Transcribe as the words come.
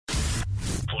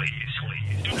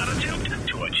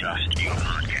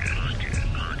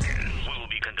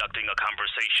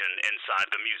Conversation Inside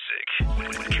the Music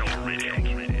with Carol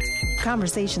Riddick.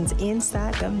 Conversations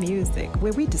Inside the Music,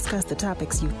 where we discuss the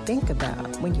topics you think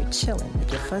about when you're chilling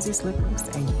with your fuzzy slippers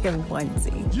and your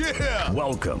onesie. Yeah!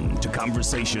 Welcome to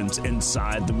Conversations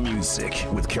Inside the Music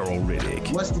with Carol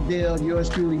Riddick. What's the deal? Yours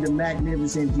truly, the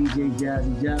magnificent DJ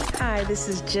Jazzy Jeff. Hi, this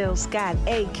is Jill Scott,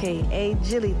 a.k.a.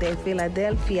 Jilly de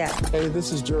Philadelphia. Hey,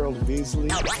 this is Gerald Beasley.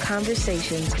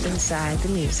 Conversations Inside the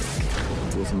Music.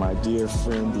 With my dear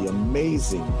friend, the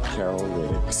amazing Carol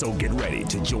Riddick. So get ready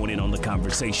to join in on the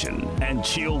conversation and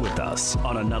chill with us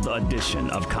on another edition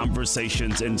of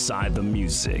Conversations Inside the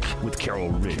Music with Carol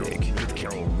Riddick.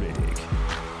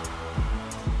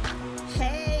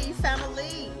 Hey,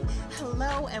 family.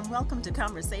 Hello and welcome to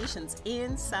Conversations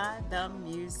Inside the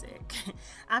Music.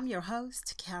 I'm your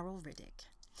host, Carol Riddick.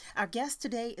 Our guest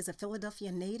today is a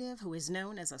Philadelphia native who is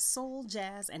known as a soul,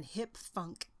 jazz, and hip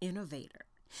funk innovator.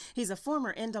 He's a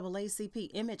former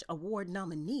NAACP Image Award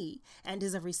nominee and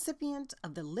is a recipient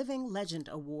of the Living Legend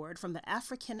Award from the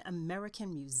African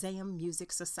American Museum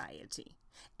Music Society.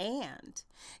 And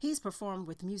he's performed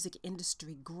with music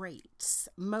industry greats,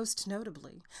 most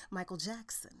notably Michael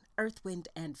Jackson, Earth, Wind,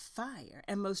 and Fire,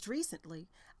 and most recently,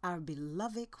 our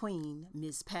beloved queen,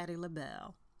 Miss Patti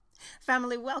LaBelle.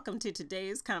 Family, welcome to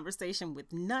today's conversation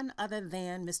with none other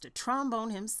than Mr. Trombone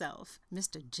himself,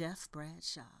 Mr. Jeff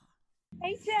Bradshaw.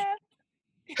 Hey, Jeff.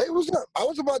 Hey, what's up? I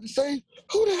was about to say,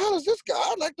 who the hell is this guy?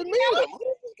 I'd like to meet him. Who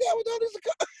is this guy with all this?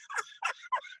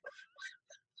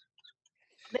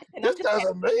 This guy's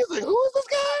amazing. Who is this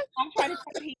guy? I'm trying to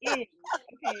tell you he is.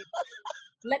 Okay.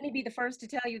 Let me be the first to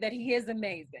tell you that he is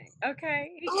amazing.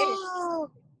 Okay? He is.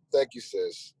 Thank you,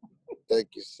 sis.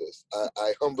 Thank you, sis.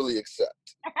 I humbly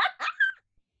accept.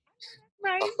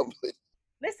 Right. Humbly.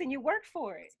 Listen, you worked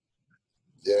for it.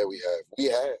 Yeah, we have.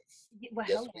 Well,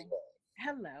 yes, hello. we have.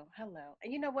 Hello.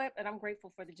 And you know what? And I'm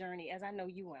grateful for the journey, as I know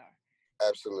you are.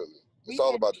 Absolutely. It's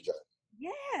all about the journey.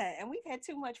 Yeah, and we've had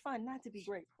too much fun not to be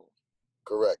grateful.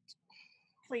 Correct.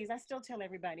 Please, I still tell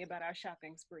everybody about our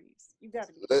shopping sprees. You got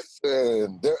to be.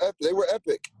 Listen, they were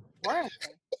epic. Wow.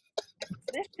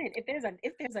 Listen,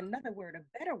 if there's another word,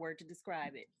 a better word to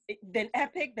describe it than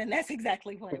epic, then that's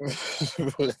exactly what it was. I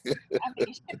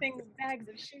mean, shipping bags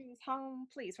of shoes home,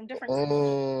 please, from different countries.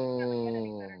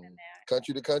 Better than that.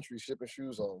 Country to country, shipping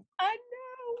shoes home. I know.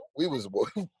 We was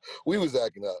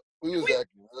acting up. We was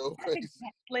acting real crazy.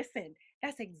 Listen,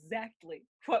 that's exactly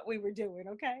what we were doing,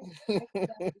 okay?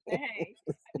 Hey,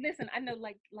 listen, I know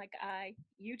like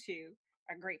you two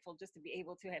are grateful just to be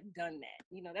able to have done that.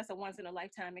 You know, that's a once in a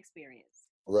lifetime experience.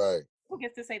 Right. Who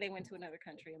gets to say they went to another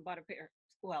country and bought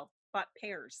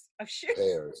pairs of shoes?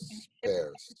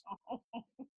 Pairs.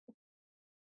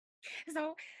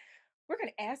 So we're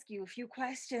going to ask you a few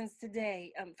questions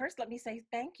today. First, let me say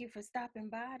thank you for stopping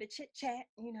by to chit chat,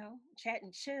 chat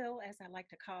and chill, as I like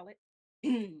to call it.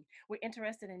 We're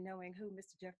interested in knowing who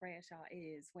Mr. Jeff Bradshaw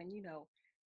is when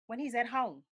he's at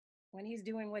home, when he's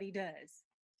doing what he does,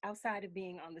 outside of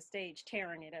being on the stage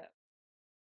tearing it up.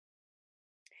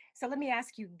 So let me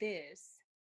ask you this.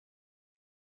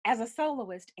 As a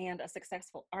soloist and a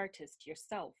successful artist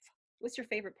yourself, what's your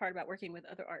favorite part about working with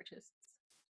other artists?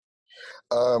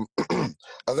 I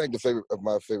think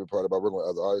my favorite part about working with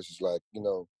other artists is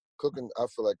cooking. I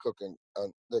feel like cooking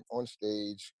on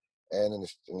stage and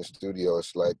in the studio.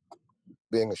 It's like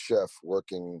being a chef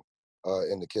working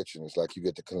in the kitchen. It's like you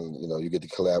get to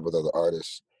collab with other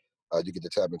artists. You get to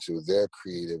tap into their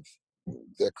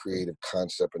creative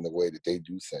concept and the way that they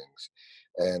do things.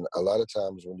 And a lot of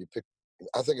times when you pick,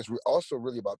 I think it's also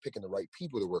really about picking the right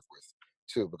people to work with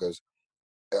too, because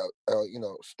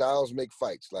styles make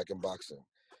fights, like in boxing.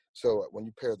 So when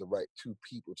you pair the right two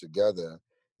people together,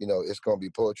 it's going to be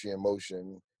poetry in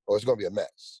motion, or it's going to be a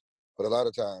mess. But a lot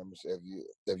of times,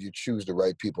 if you choose the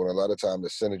right people, and a lot of times the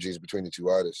synergies between the two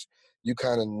artists, you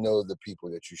kind of know the people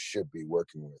that you should be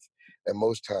working with. And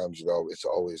most times, it's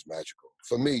always magical.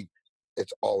 For me,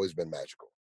 it's always been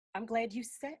magical. I'm glad you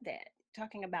said that.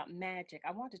 Talking about magic,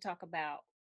 I want to talk about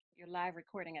your live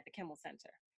recording at the Kimmel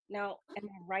Center. Now, am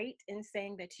I right in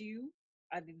saying that you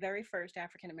are the very first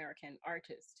African-American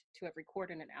artist to have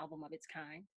recorded an album of its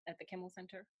kind at the Kimmel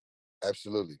Center?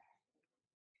 Absolutely.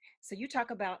 So you talk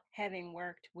about having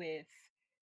worked with,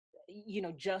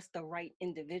 just the right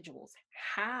individuals.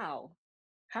 How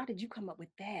did you come up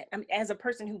with that? I mean, as a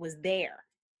person who was there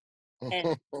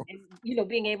and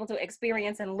being able to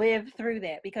experience and live through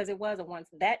that, because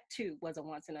that too was a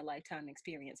once in a lifetime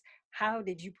experience. How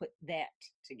did you put that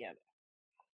together?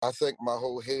 I think my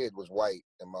whole head was white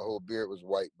and my whole beard was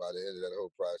white by the end of that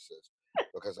whole process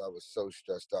because I was so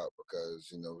stressed out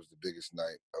because, it was the biggest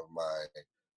night of my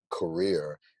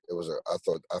career. I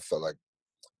felt like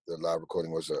the live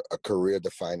recording was a career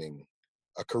defining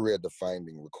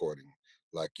recording.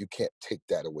 Like, you can't take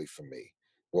that away from me.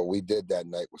 What we did that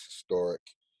night was historic,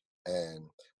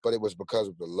 but it was because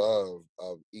of the love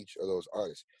of each of those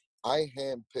artists. I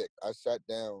sat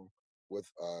down with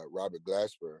Robert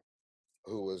Glasper,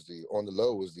 who was on the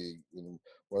low was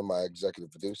one of my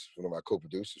executive producers, one of my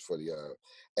co-producers for the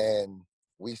and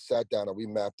we sat down and we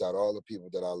mapped out all the people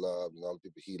that I loved and all the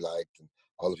people he liked and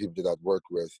all the people that I'd worked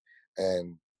with,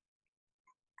 and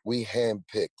we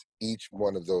handpicked each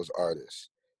one of those artists.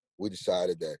 We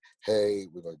decided that, hey,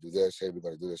 we're going to do this. Hey, we're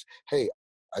going to do this. Hey,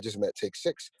 I just met Take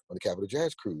Six on the Capitol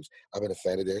Jazz Cruise. I've been a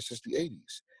fan of theirs since the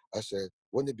 80s. I said,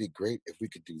 wouldn't it be great if we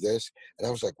could do this? And I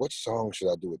was like, what song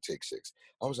should I do with Take Six?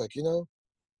 I was like,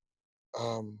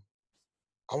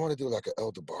 I want to do like an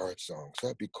El DeBarge song. So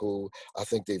that'd be cool. I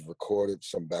think they've recorded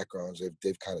some backgrounds.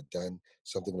 They've kind of done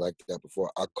something like that before.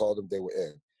 I called them. They were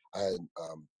in. I had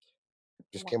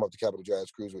just came off the Capitol Jazz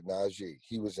Cruise with Najee.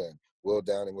 He was in. Will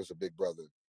Downing was a big brother.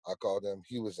 I called him.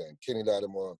 He was in. Kenny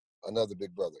Lattimore, another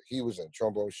big brother. He was in.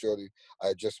 Trombone Shorty, I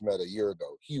had just met a year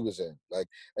ago. He was in.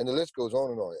 And the list goes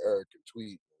on and on. Eric and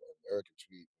Tweet, and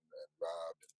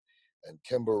Rob, and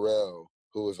Kim Burrell,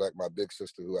 who was like my big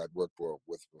sister who I'd worked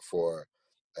with before,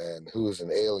 and who is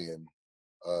an alien,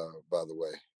 by the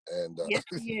way. And yes,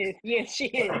 she is. Yes, she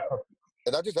is.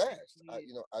 And I just asked.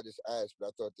 I just asked, but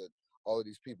I thought that all of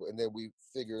these people, and then we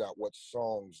figured out what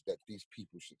songs that these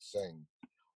people should sing.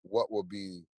 What will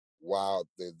be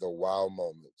the wow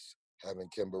moments? Having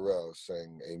Kim Burrell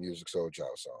sing a Music Soul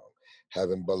Child song,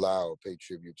 having Bilal pay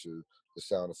tribute to the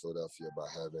sound of Philadelphia by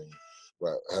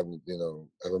having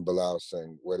Bilal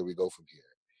sing Where Do We Go From Here?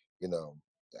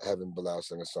 Having Bilal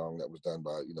sing a song that was done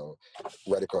by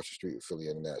right across the street with Philly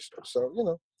International. So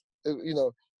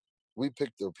we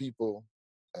picked the people,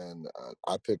 and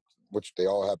I picked, which they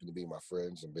all happen to be my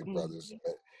friends and big brothers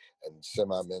and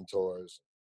semi-mentors,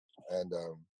 and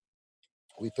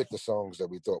we picked the songs that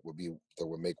we thought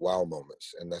would make wow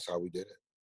moments, and that's how we did it.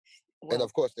 Well, and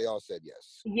of course, they all said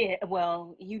yes. Yeah,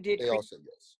 well, you did. They all said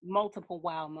yes. Multiple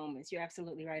wow moments. You're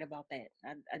absolutely right about that.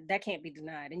 That can't be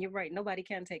denied, and you're right. Nobody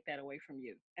can take that away from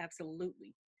you.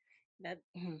 Absolutely. That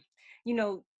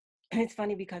it's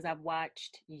funny because I've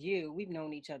watched you. We've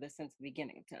known each other since the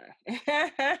beginning of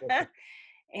time,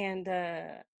 and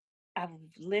I've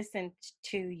listened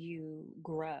to you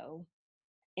grow,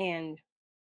 and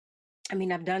I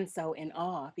mean, I've done so in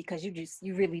awe because you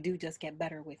really do just get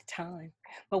better with time.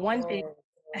 But one thing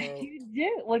you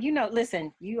do, well,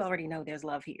 listen, you already know there's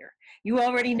love here. You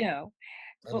already know.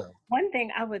 I know. But one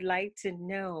thing I would like to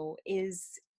know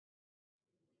is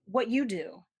what you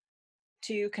do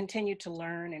to continue to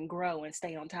learn and grow and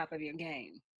stay on top of your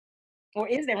game. Or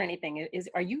is there anything?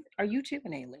 Are you too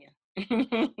an alien?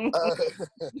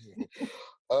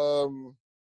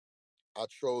 I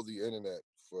troll the internet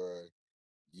for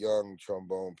young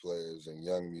trombone players and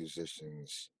young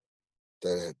musicians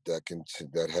that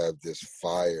have this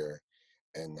fire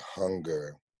and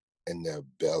hunger in their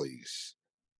bellies,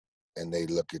 and they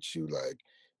look at you like,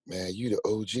 man, you the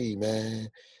OG, man.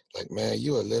 Like, man,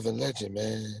 you a living legend,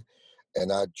 man.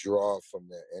 And I draw from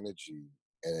their energy,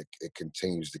 and it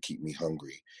continues to keep me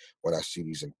hungry when I see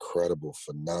these incredible,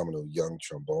 phenomenal young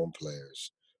trombone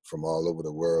players from all over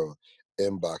the world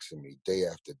inboxing me day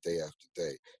after day after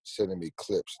day, sending me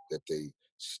clips that they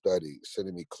study,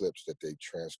 sending me clips that they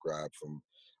transcribe from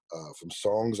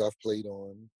songs I've played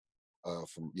on,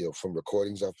 from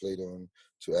recordings I've played on,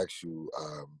 to actual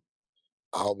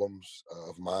albums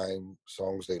of mine,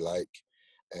 songs they like,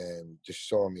 and just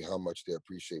showing me how much they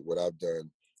appreciate what I've done.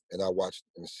 And I watch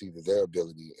and see their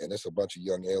ability, and there's a bunch of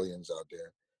young aliens out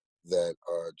there that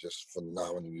are just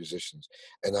phenomenal musicians,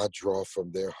 and I draw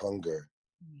from their hunger.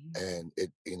 And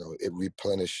it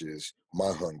replenishes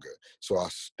my hunger. So I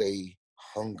stay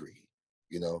hungry,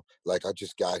 like I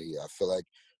just got here. I feel like,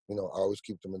 I always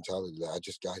keep the mentality that I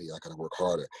just got here. I gotta work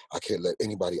harder. I can't let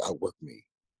anybody outwork me.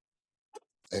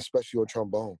 And especially on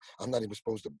trombone, I'm not even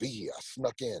supposed to be here. I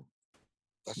snuck in.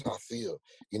 That's how I feel,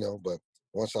 but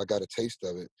once I got a taste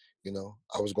of it,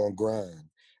 I was gonna grind.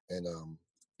 And,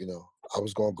 I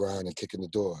was gonna grind and kick in the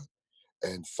door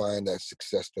and find that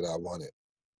success that I wanted.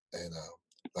 And,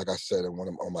 like I said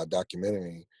on my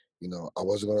documentary, I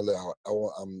wasn't gonna let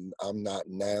I'm not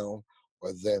now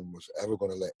or then was ever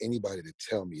gonna let anybody to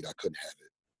tell me that I couldn't have it.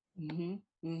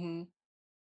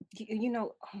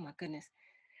 Oh my goodness,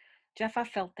 Jeff, I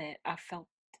felt that. I felt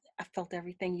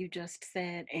everything you just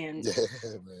said, and yeah,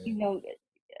 man.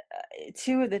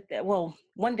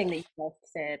 One thing that you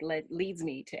just said leads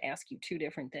me to ask you two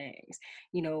different things.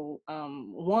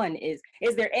 One is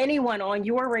there anyone on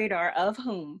your radar of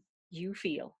whom you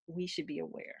feel we should be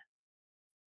aware?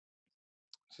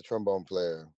 It's a trombone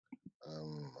player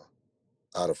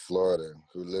out of Florida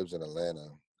who lives in Atlanta.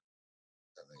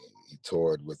 I think he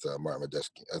toured with Martin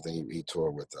Medeski. I think he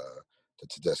toured with the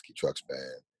Tedeschi Trucks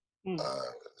Band.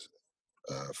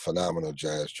 Phenomenal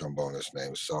jazz trombonist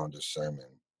named Saunders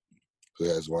Sermon, who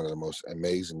has one of the most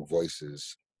amazing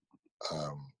voices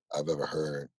I've ever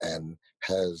heard, and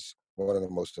has one of the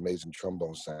most amazing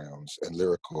trombone sounds and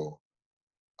lyrical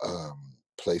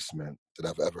placement that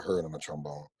I've ever heard on a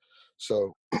trombone.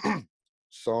 So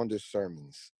Saunders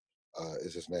Sermons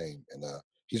is his name, and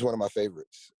he's one of my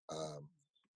favorites.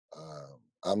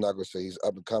 I'm not gonna say he's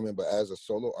up and coming, but as a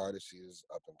solo artist, he is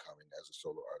up and coming as a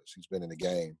solo artist. He's been in the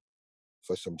game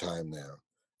for some time now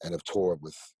and have toured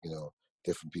with,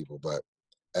 different people. But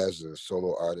as a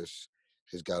solo artist,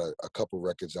 he's got a couple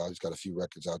records out. He's got a few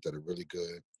records out that are really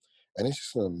good. And he's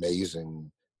just an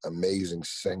amazing, amazing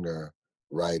singer,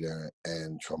 writer,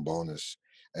 and trombonist.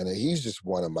 And he's just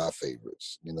one of my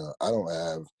favorites. I don't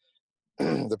have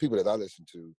the people that I listen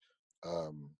to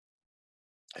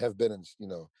have been in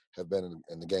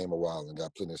the game a while and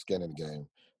got plenty of skin in the game.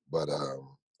 But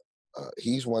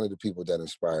he's one of the people that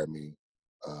inspired me,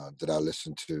 that I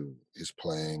listen to, his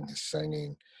playing, his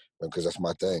singing, because that's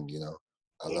my thing.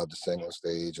 I love to sing on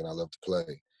stage and I love to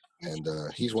play. And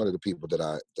he's one of the people that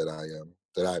I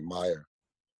admire.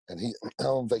 And I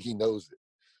don't think he knows it,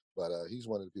 but he's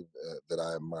one of the people that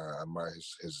I admire. I admire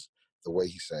his the way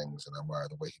he sings, and I admire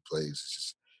the way he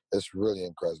plays. It's really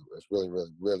incredible. It's really,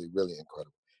 really, really, really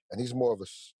incredible. And he's more of a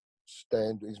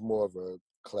standard. He's more of a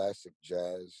classic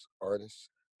jazz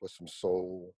artist with some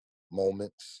soul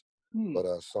moments. But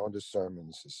Saunders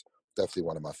Sermons is definitely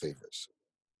one of my favorites.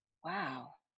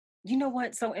 Wow. You know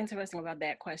what's so interesting about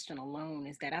that question alone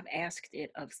is that I've asked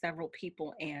it of several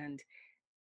people, and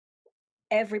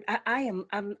I'm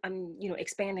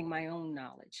expanding my own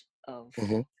knowledge of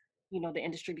the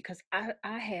industry, because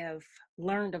I have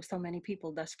learned of so many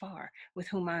people thus far with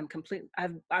whom I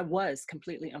was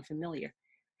completely unfamiliar.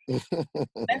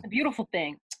 That's a beautiful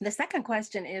thing. The second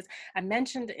question is, I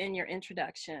mentioned in your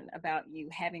introduction about you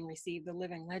having received the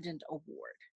Living Legend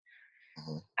Award.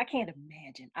 I can't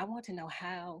imagine. I want to know,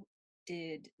 how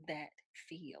did that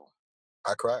feel?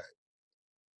 I cried.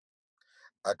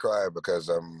 Because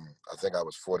I think I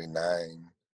was 49,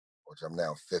 which I'm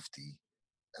now 50.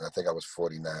 And I think I was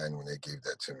 49 when they gave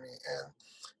that to me. And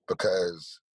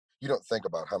because you don't think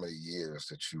about how many years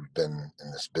that you've been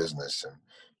in this business, and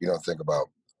you don't think about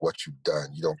what you've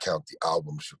done. You don't count the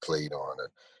albums you played on,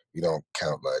 and you don't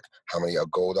count like how many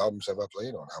gold albums have I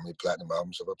played on, how many platinum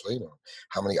albums have I played on,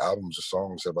 how many albums or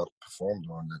songs have I performed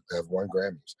on that have won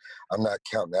Grammys. I'm not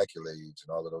counting accolades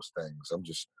and all of those things.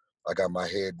 I got my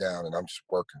head down and I'm just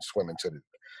working,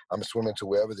 I'm swimming to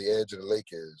wherever the edge of the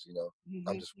lake is,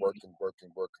 I'm just working.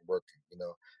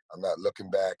 I'm not looking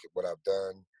back at what I've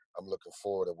done. I'm looking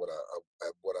forward at what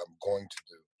I'm going to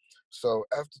do. So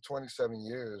after 27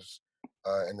 years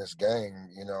in this game,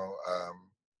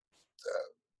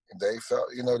 they feel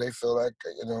like,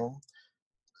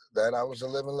 that I was a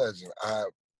living legend.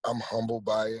 I'm humbled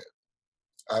by it.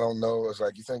 I don't know. It's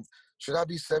like, you think, should I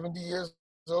be 70 years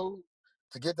old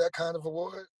to get that kind of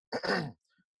award?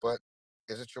 But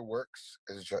is it your works?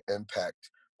 Is it your impact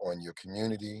on your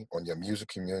community, on your music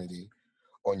community,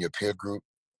 on your peer group?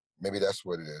 Maybe that's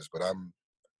what it is. But I'm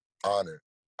honored.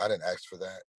 I didn't ask for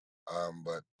that.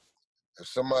 But if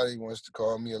somebody wants to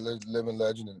call me a living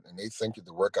legend, and they think that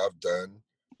the work I've done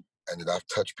and that I've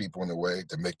touched people in a way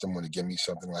to make them want to give me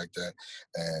something like that,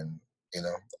 and,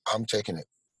 I'm taking it,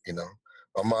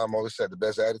 My mom always said the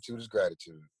best attitude is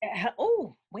gratitude.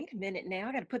 Oh, wait a minute now.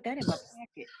 I got to put that in my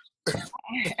pocket.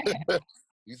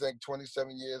 You think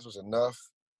 27 years was enough?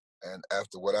 And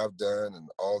after what I've done and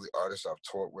all the artists I've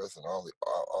toured with and all the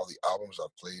albums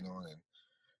I've played on, and,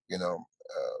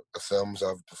 the films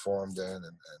I've performed in,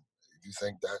 and if you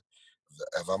think that,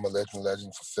 if I'm a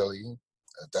legend for Philly,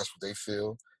 if that's what they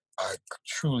feel, I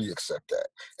truly accept that.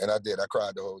 And I did. I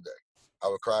cried the whole day. I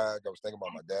would cry. I was thinking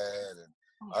about my dad, and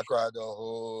I cried the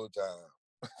whole time.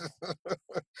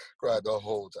 Cried the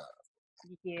whole time.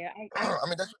 Yeah, I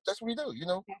mean, that's what we do.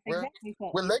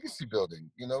 We're legacy building.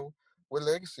 We're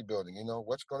legacy building.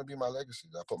 What's going to be my legacy?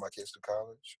 I put my kids to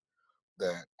college.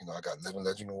 That I got Living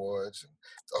Legend Awards and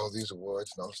all these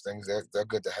awards and those things. They're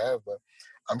good to have, but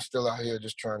I'm still out here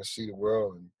just trying to see the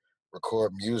world and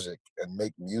record music and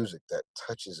make music that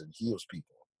touches and heals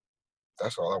people.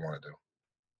 That's all I want to do.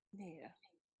 Yeah,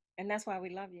 and that's why we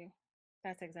love you.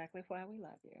 That's exactly why we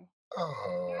love you.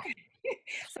 Oh.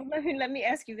 So let me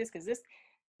ask you this, because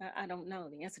I don't know,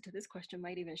 the answer to this question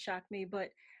might even shock me, but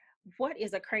what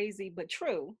is a crazy but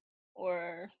true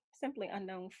or simply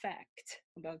unknown fact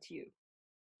about you?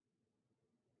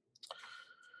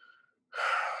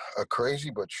 A crazy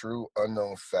but true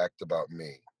unknown fact about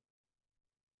me.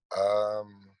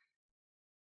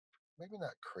 Maybe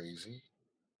not crazy,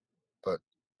 but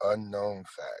unknown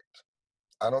fact.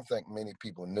 I don't think many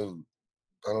people know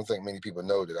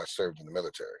that I served in the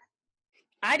military.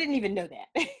 I didn't even know that.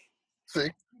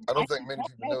 See, I don't think many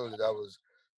people know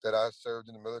that I served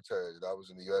in the military, that I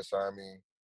was in the U.S. Army.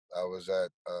 I was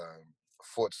at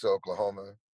Fort Sill,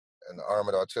 Oklahoma, in the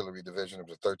Armored Artillery Division. It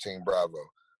was a 13 Bravo.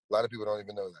 A lot of people don't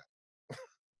even know that.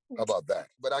 How about that?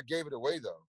 But I gave it away,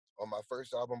 though. On my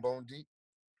first album, Bone Deep,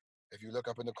 if you look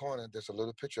up in the corner, there's a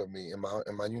little picture of me in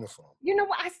my uniform. You know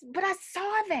what? But I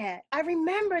saw that. I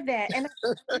remember that. And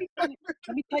let me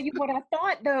tell you what I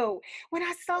thought, though. When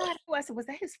I saw it, I said, was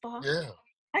that his father? Yeah.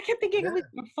 I kept thinking it was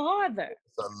my father.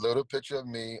 It's a little picture of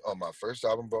me on my first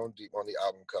album, Bone Deep, on the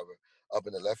album cover. Up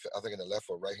in the left, I think in the left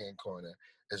or right-hand corner,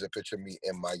 is a picture of me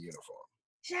in my uniform.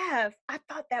 Jeff, I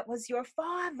thought that was your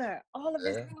father all of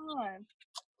this time.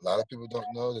 A lot of people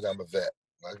don't know that I'm a vet.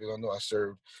 A lot of people don't know I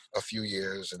served a few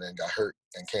years and then got hurt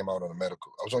and came out on a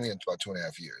medical. I was only in about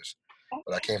 2.5 years,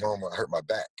 but I came home and I hurt my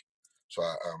back, so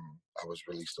I was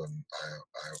released on. I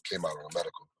came out on a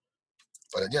medical.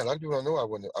 But yeah, a lot of people don't know I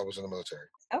was in the military.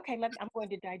 Okay, I'm going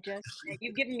to digest.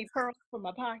 You've given me pearls from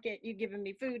my pocket. You've given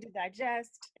me food to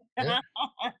digest. Yeah.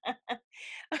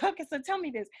 Okay, so tell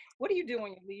me this: what do you do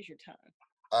on your leisure time?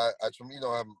 My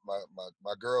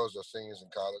girls are seniors in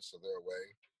college, so they're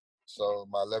away. So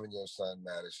my 11-year-old son,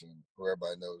 Madison, who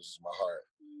everybody knows is my heart.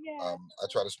 Yeah. I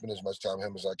try to spend as much time with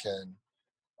him as I can.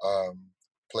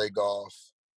 Play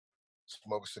golf,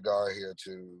 smoke a cigar here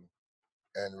too,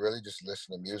 and really just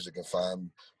listen to music and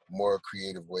find more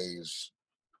creative ways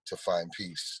to find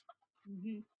peace.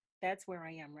 Mm-hmm. That's where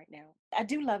I am right now. I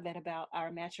do love that about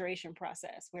our maturation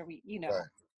process, where we, Right.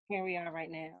 Here we are right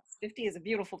now. 50 is a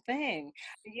beautiful thing.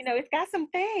 It's got some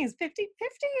things. 50 is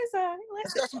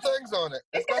it's got some things on it.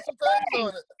 It's got some things on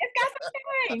it. It's got some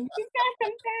things. It's got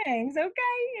some things,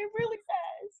 okay? It really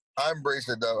does. I embrace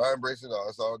it, though. I embrace it all.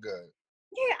 It's all good.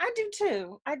 Yeah, I do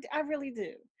too. I really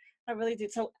do. I really do.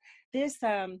 So this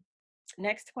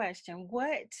next question,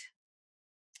 what,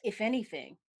 if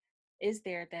anything, is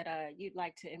there that you'd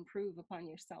like to improve upon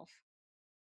yourself?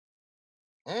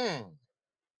 A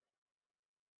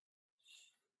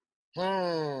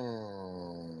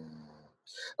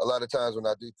lot of times when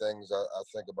I do things, I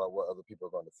think about what other people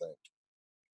are going to think.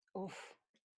 Oof.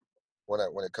 When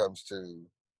it comes to,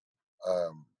 I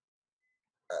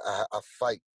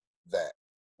fight that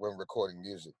when recording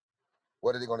music.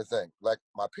 What are they going to think? Like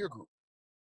my peer group,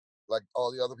 like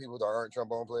all the other people that aren't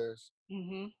trombone players,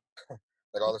 Mm-hmm.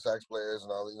 like all the sax players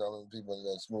and all the people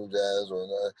in smooth jazz, or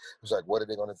it's like, what are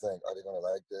they going to think? Are they going to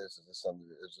like this? Is this something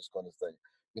that's just going to think?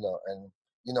 And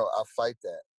I fight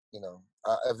that.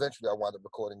 Eventually I wind up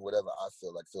recording whatever I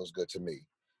feel like feels good to me.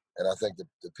 And I think the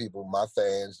people, my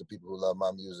fans, the people who love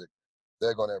my music,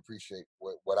 they're going to appreciate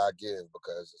what I give,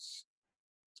 because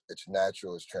it's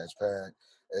natural, it's transparent,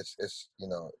 it's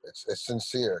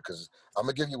sincere, because I'm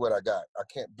going to give you what I got. I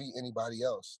can't be anybody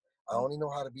else. I only know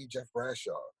how to be Jeff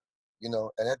Bradshaw,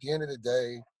 and at the end of the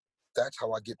day, that's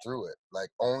how I get through it. Like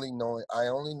I only know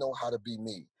how to be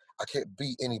me. I can't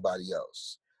be anybody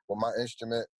else. With my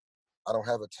instrument, I don't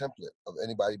have a template of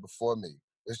anybody before me.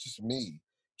 It's just me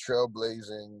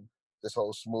trailblazing this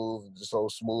whole smooth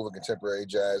and contemporary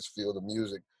jazz field of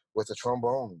music with a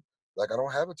trombone. Like I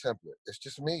don't have a template. It's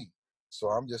just me. So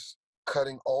I'm just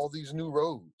cutting all these new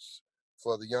roads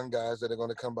for the young guys that are going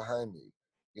to come behind me.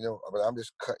 But I'm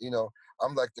just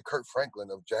I'm like the Kurt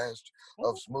Franklin of jazz,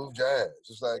 of smooth jazz.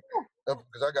 It's like,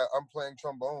 because I'm playing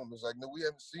trombone. It's like, no, we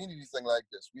haven't seen anything like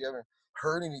this. We haven't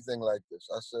heard anything like this.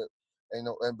 I said, and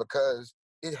because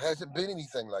it hasn't been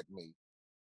anything like me.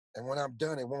 And when I'm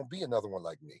done, it won't be another one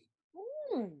like me.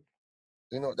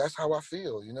 That's how I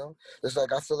feel, It's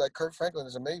like, I feel like Kurt Franklin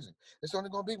is amazing. It's only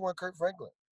going to be one Kurt Franklin.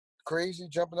 Crazy,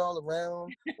 jumping all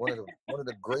around. One of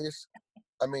the greatest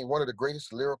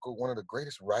lyrical, one of the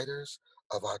greatest writers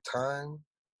of our time.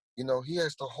 He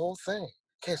has the whole thing.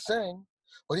 Can't sing,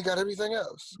 but he got everything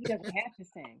else. He doesn't have to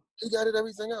sing. He got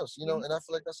everything else, and I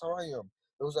feel like that's how I am.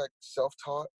 It was like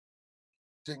self-taught.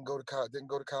 Didn't go to college, didn't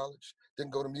go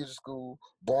to music school,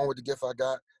 born with the gift I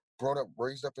got,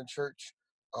 raised up in church,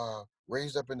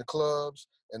 raised up in the clubs,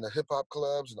 and the hip-hop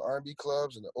clubs, and the R&B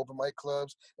clubs, and the open mic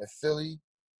clubs in Philly,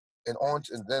 and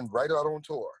then right out on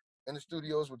tour, in the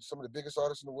studios with some of the biggest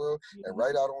artists in the world, and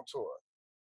right out on tour.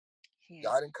 Yeah,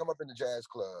 I didn't come up in the jazz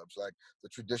clubs like the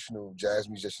traditional jazz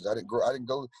musicians. I didn't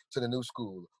go to the New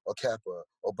School or Kappa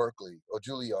or Berkeley or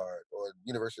Juilliard or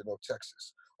University of North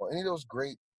Texas or any of those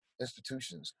great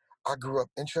institutions. I grew up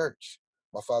in church.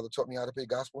 My father taught me how to play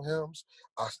gospel hymns,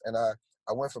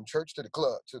 I went from church to the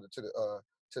club to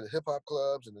the hip hop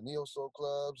clubs and the neo soul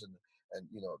clubs and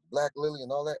Black Lily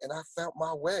and all that, and I found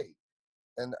my way.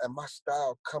 And my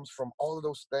style comes from all of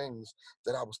those things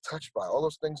that I was touched by, all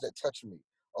those things that touched me,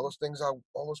 all those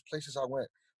places I went.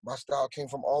 My style came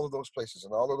from all of those places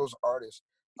and all of those artists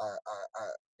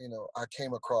I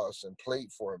came across and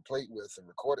played for and played with and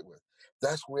recorded with.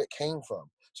 That's where it came from.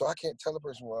 So I can't tell a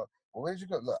person, well, where did you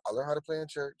go? Look, I learned how to play in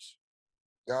church.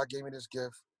 God gave me this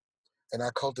gift, and I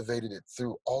cultivated it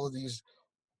through all of these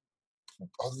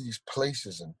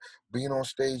places and being on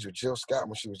stage with Jill Scott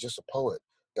when she was just a poet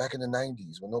back in the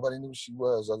 90s when nobody knew who she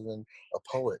was other than a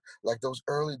poet. Like those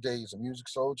early days of Music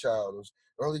Soul Child, those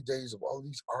early days of all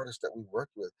these artists that we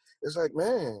worked with. It's like,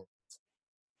 man,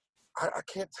 I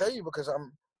can't tell you because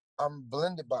I'm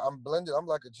blended. I'm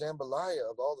like a jambalaya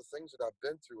of all the things that I've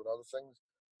been through and all the things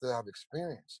that I've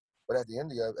experienced. But at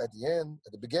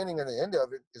the beginning and the end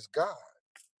of it is God.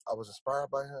 I was inspired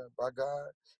by him, by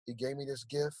God. He gave me this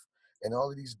gift, and all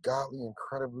of these godly,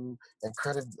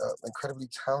 incredibly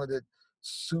talented,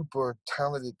 super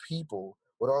talented people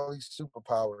with all these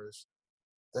superpowers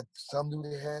that some knew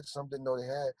they had, some didn't know they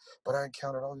had. But I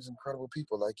encountered all these incredible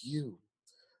people like you,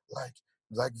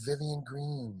 like Vivian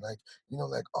Green, like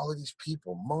all of these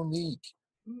people, Monique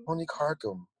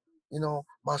Harcum,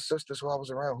 my sisters who I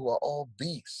was around who are all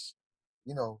beasts,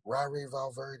 Ray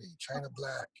Valverde, China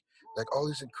Black, like all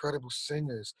these incredible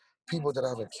singers, people that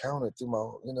I've encountered through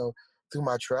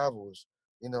my travels,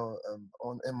 in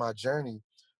my journey.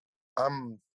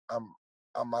 I'm,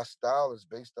 my style is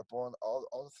based upon all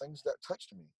the things that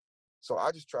touched me. So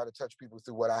I just try to touch people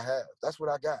through what I have. That's what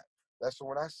I got. That's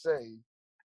when I say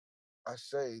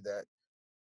that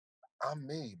I'm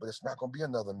me, but it's not gonna be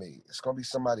another me. It's gonna be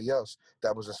somebody else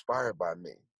that was inspired by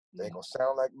me. They ain't gonna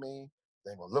sound like me,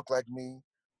 they ain't gonna look like me,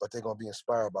 but they're gonna be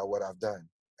inspired by what I've done.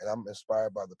 And I'm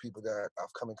inspired by the people that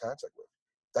I've come in contact with.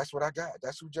 That's what I got.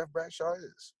 That's who Jeff Bradshaw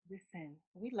is. Listen,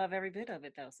 we love every bit of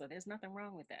it though, so there's nothing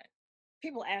wrong with that.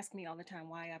 People ask me all the time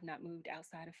why I've not moved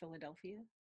outside of Philadelphia.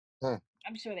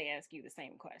 I'm sure they ask you the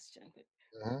same question, but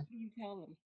what do you tell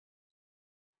them?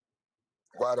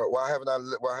 Why haven't I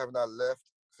left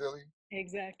Philly?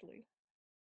 Exactly.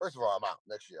 First of all, I'm out.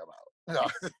 Next year, I'm out.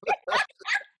 No.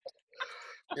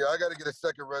 Yeah, I got to get a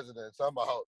second residence. I'm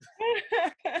out.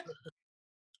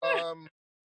 I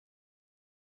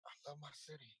love my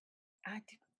city.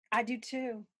 I do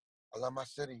too. I love my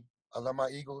city. I love my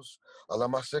Eagles. I love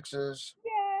my Sixers.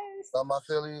 Yes. I love my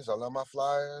Phillies. I love my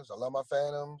Flyers. I love my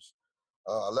Phantoms.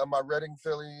 I love my Reading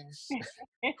Phillies.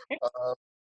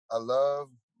 I love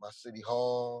my City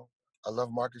Hall. I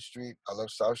love Market Street. I love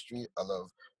South Street. I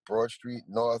love Broad Street,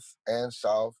 North and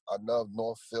South. I love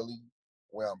North Philly,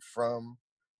 where I'm from.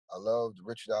 I love the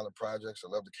Richard Allen Projects. I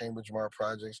love the Cambridge Mart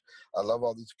Projects. I love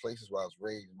all these places where I was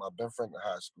raised. My Ben Franklin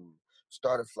High School,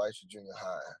 started Fleischer Junior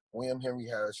High, William Henry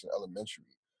Harrison Elementary.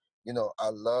 I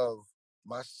love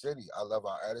my city. I love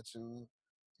our attitude,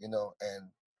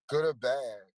 and good or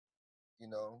bad,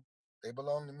 they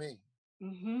belong to me.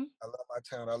 I love my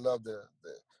town. I love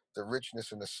the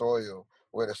richness in the soil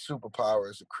where the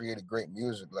superpowers have created great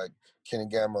music like Kenny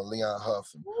Gamble, Leon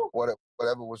Huff, and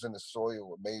whatever was in the soil,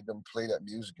 what made them play that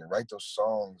music and write those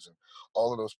songs, and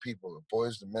all of those people, the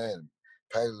Boys the Men,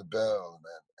 Patti LaBelle,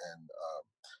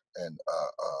 and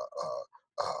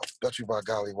Dutchy by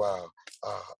Golly Wow,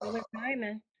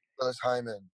 Phyllis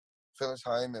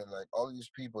Hyman, like all of these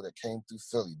people that came through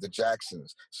Philly, the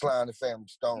Jacksons, Sly and the Family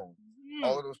Stone,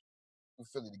 all of those through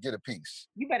Philly to get a piece.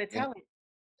 You better tell it.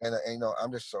 And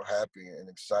I'm just so happy and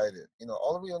excited.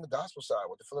 All the way on the gospel side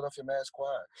with the Philadelphia Mass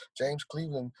Choir. James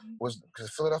Cleveland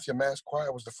because Philadelphia Mass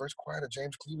Choir was the first choir that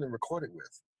James Cleveland recorded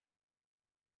with.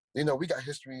 We got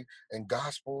history in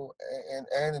gospel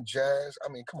and in jazz.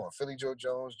 I mean, come on, Philly Joe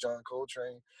Jones, John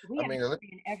Coltrane.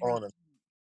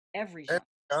 Every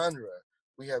genre.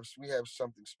 We have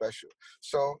something special.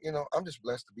 So, I'm just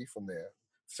blessed to be from there.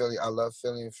 Philly, I love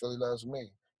Philly and Philly loves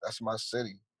me. That's my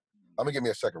city. I'm gonna give me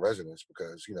a second residence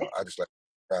because, I just like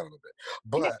around a little bit.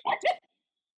 But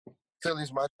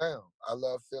Philly's my town. I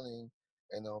love Philly,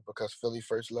 because Philly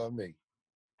first loved me.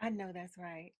 I know that's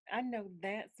right.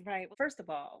 First of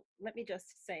all, let me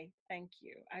just say thank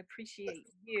you. I appreciate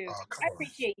you. I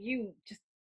appreciate you just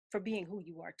for being who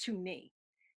you are to me.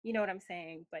 You know what I'm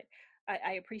saying? But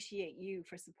I appreciate you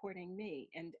for supporting me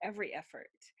and every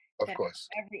effort Of that course.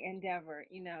 every endeavor,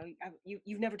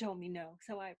 you've never told me no,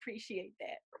 so I appreciate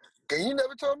that. And you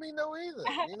never told me no either,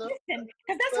 you know? Listen,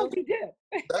 because that's what we do.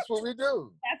 That's what we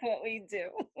do. That's what we do.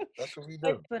 That's what we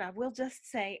do. But I will just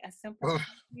say a simple thank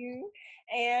you.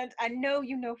 And I know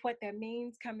you know what that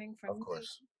means coming from Of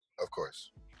course. Of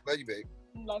course. Love you, babe.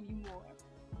 Love you more.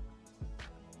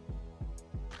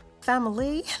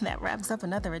 Family, that wraps up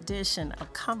another edition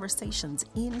of Conversations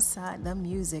Inside the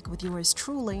Music with yours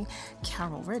truly,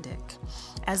 Carol Riddick.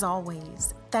 As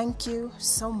always, thank you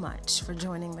so much for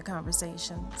joining the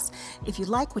conversations. If you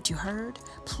like what you heard,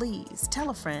 please tell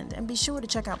a friend and be sure to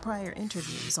check out prior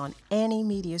interviews on any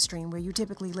media stream where you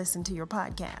typically listen to your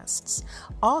podcasts.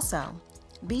 Also,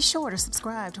 be sure to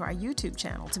subscribe to our YouTube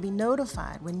channel to be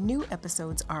notified when new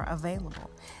episodes are available.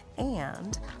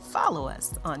 And follow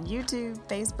us on YouTube,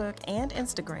 Facebook, and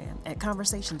Instagram at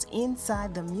Conversations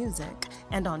Inside the Music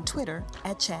and on Twitter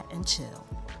at Chat and Chill.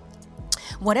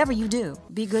 Whatever you do,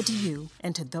 be good to you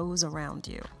and to those around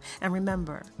you. And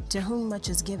remember, to whom much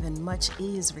is given, much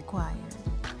is required.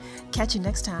 Catch you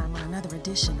next time on another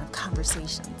edition of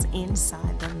Conversations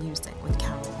Inside the Music with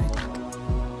Carol Riddick.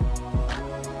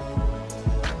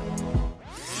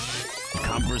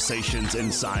 Conversations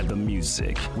Inside the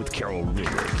Music with Carol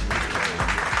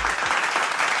Riddick.